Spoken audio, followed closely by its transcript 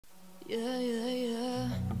Yeah, yeah,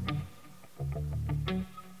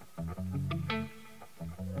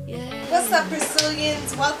 yeah. What's up,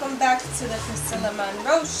 Priscillians? Welcome back to the Priscilla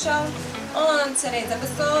Monroe Show. On today's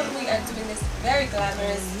episode, we are doing this very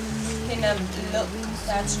glamorous pinup look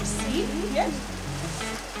that you see here.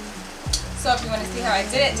 So if you want to see how I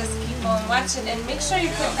did it, just keep on watching and make sure you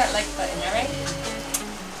click that like button, alright?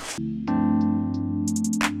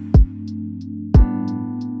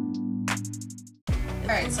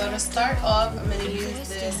 Alright, so to start off, I'm going to use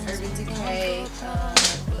this Urban Decay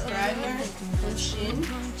primer cushion.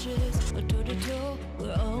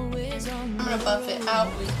 I'm going to buff it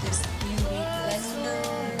out with this beauty blender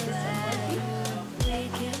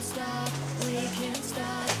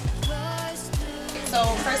So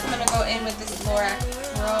first I'm going to go in with this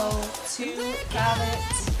Pro 2 palette.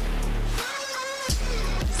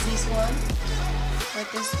 This one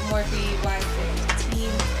with this Morphe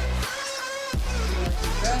Y15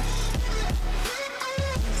 brush.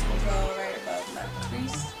 This will go right above my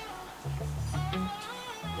crease.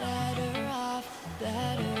 Better off,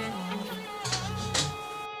 better off.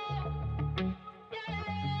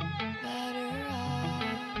 Better off.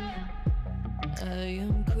 I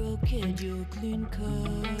am crooked, you clean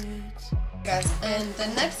cuts. Guys, and the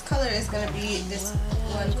next color is going to be this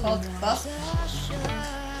one called Buff,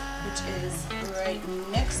 which is right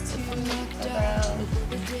next to the brown.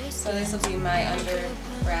 So this will be my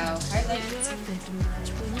underbrow highlight.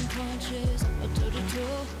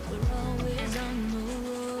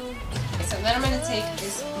 Okay, so then I'm going to take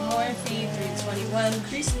this Morphe 321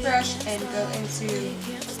 crease brush and go into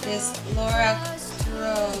this Laura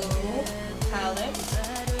Pro palette.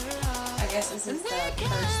 I guess this is the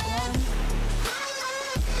first one.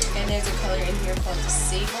 And there's a color in here called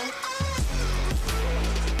Sable.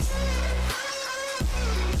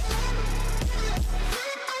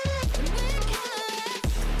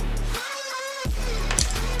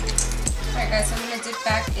 Alright guys, so I'm going to dip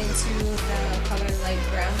back into the color light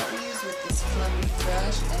brown that we use with this fluffy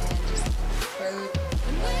brush and just further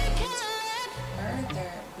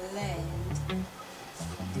blend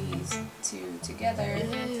these two together.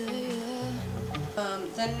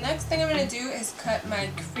 The next thing I'm going to do is cut my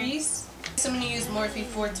crease. So I'm going to use Morphe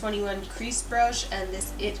 421 crease brush and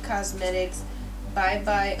this It Cosmetics Bye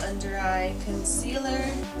Bye Under Eye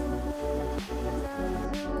Concealer.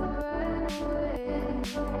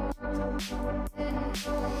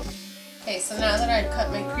 Okay, so now that I've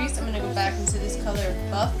cut my crease, I'm going to go back into this color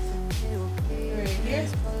Buff right here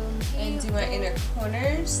and do my inner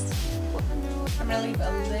corners. I'm going to leave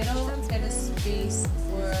a little bit of space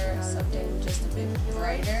for something just a bit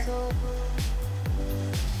brighter.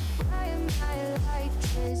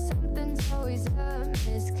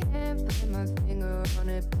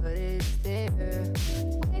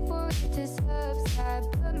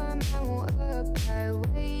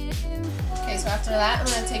 Okay, so after that, I'm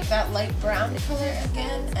going to take that light brown color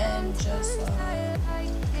again and just put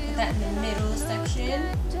that in the middle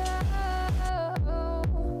section.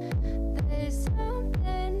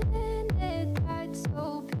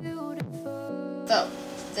 So,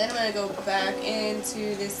 then I'm going to go back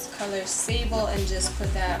into this color Sable and just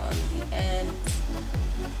put that on the end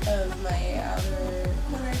of my outer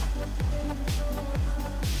corner.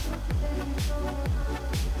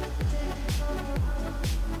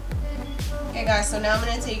 Okay guys, so now I'm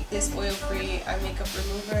going to take this oil-free eye makeup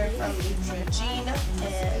remover from Neutrogena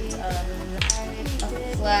and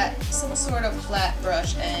some sort of flat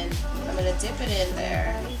brush, and I'm going to dip it in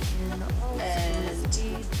there and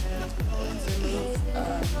remove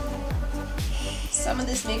some of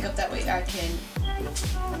this makeup. That way I can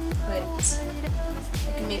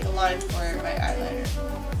make a line for my eyeliner.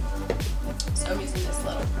 So I'm using this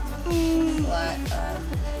little flat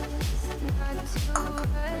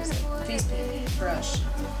face paint brush,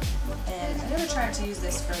 and I never tried to use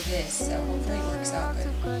this for this, so hopefully it works out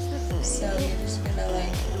good. So you're just gonna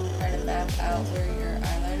like try to map out where your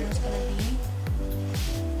eyeliner is gonna be,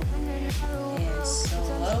 and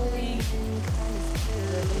slowly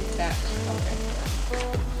remove that color.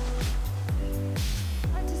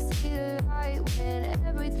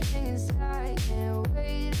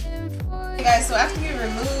 Okay guys, so after you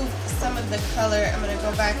remove some of the color, I'm going to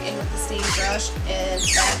go back in with the same brush and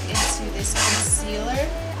back into this concealer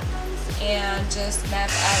and just map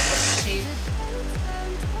out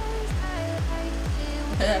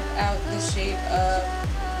the shape of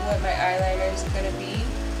what my eyeliner is going to be.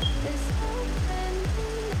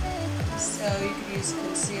 So you could use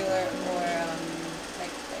concealer or like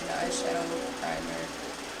an eyeshadow primer.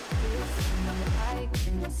 Take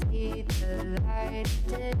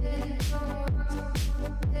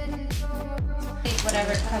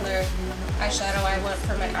whatever color eyeshadow I want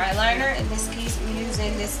for my eyeliner. In this case, I'm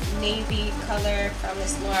using this navy color from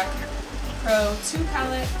this Lorac Pro 2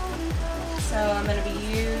 palette. So I'm going to be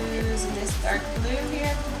using this dark blue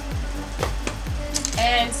here.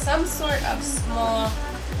 And some sort of small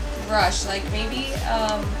brush, like maybe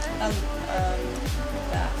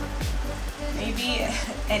maybe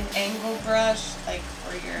an angle brush, like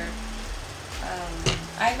for your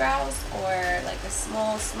eyebrows, or like a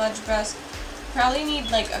small smudge brush. Probably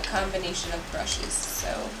need like a combination of brushes,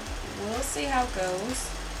 so we'll see how it goes.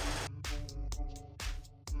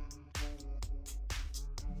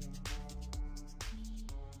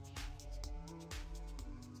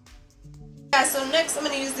 Yeah, so next I'm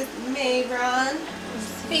going to use this Mayron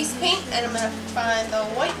face paint, and I'm going to find the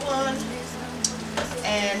white one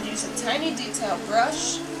and use a tiny detail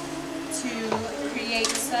brush to create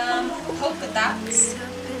some polka dots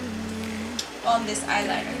on this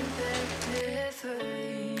eyeliner.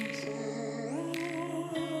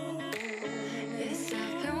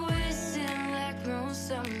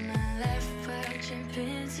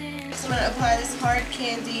 So I'm going to apply this Hard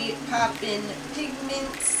Candy Poppin' Pigment,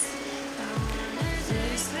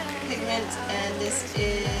 and this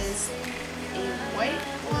is a white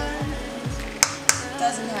one. It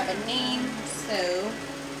doesn't have a name, so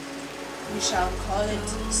we shall call it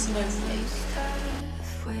Snowflake.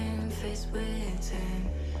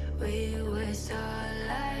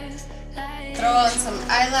 Throw on some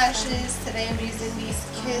eyelashes. Today I'm using these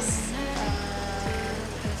Kiss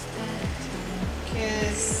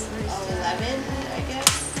 11, I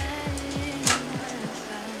guess.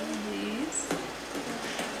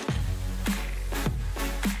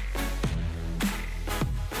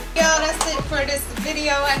 That's it for this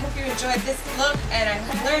video. I hope you enjoyed this look and I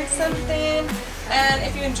learned something. And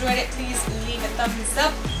if you enjoyed it, please leave a thumbs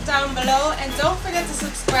up down below. And don't forget to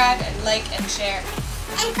subscribe and like and share.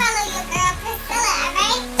 And follow your girl Priscilla,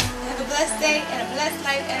 alright? Have a blessed day and a blessed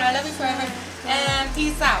life, and I love you forever. And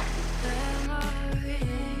peace out.